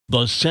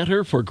The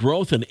Center for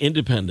Growth and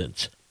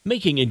Independence,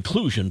 making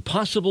inclusion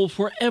possible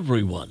for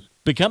everyone.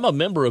 Become a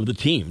member of the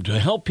team to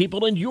help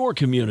people in your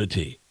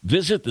community.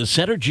 Visit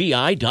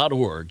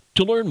thecentergi.org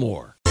to learn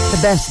more. The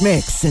best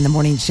mix in the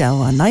morning show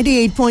on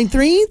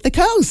 98.3 The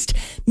Coast.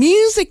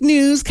 Music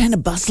news kind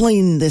of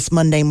bustling this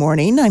Monday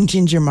morning. I'm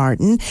Ginger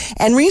Martin.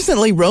 And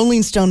recently,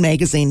 Rolling Stone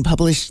magazine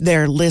published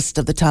their list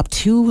of the top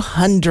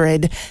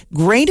 200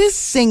 greatest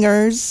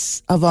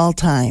singers of all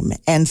time.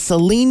 And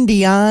Celine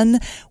Dion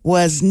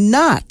was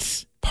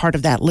not part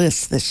of that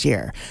list this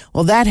year.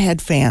 Well, that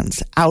had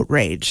fans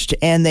outraged,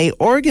 and they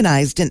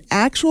organized an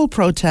actual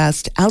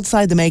protest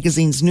outside the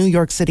magazine's New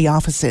York City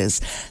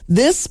offices.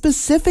 This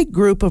specific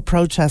group of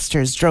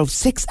protesters drove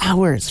 6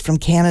 hours from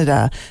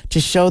Canada to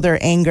show their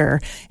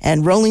anger,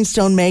 and Rolling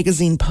Stone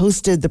magazine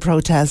posted the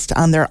protest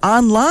on their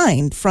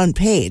online front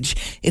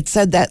page. It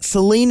said that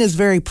Celine is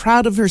very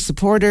proud of her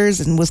supporters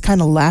and was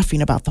kind of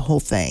laughing about the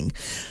whole thing.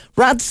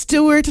 Rod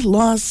Stewart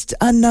lost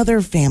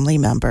another family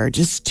member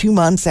just 2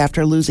 months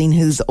after losing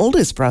his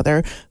oldest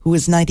brother, who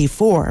is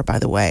 94, by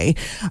the way.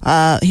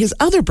 His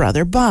other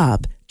brother,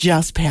 Bob,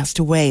 just passed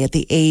away at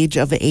the age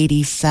of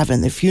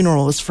 87. The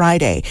funeral was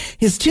Friday.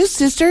 His 2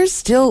 sisters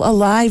still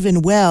alive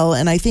and well,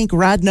 and I think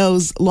Rod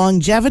knows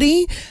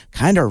longevity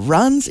kind of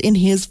runs in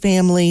his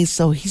family,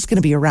 so he's going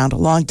to be around a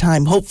long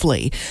time,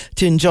 hopefully,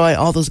 to enjoy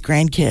all those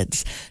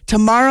grandkids.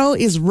 Tomorrow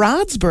is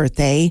Rod's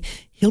birthday.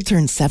 He'll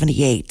turn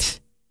 78.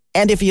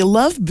 And if you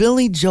love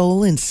Billy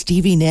Joel and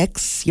Stevie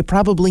Nicks, you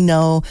probably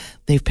know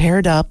they've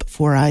paired up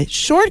for a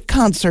short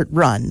concert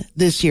run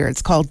this year.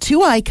 It's called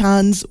Two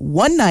Icons,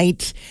 One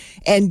Night.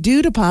 And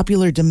due to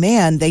popular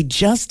demand, they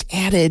just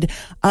added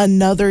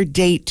another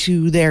date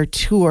to their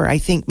tour, I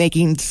think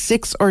making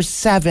 6 or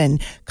 7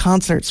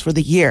 concerts for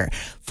the year.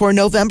 For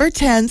November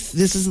 10th,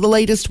 this is the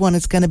latest one.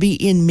 It's going to be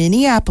in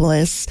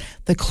Minneapolis.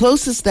 The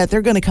closest that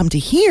they're going to come to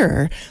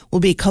here will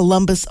be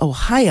Columbus,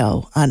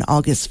 Ohio on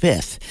August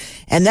 5th.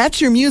 And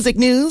that's your music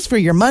news for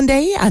your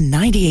Monday on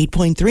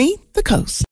 98.3 The Coast.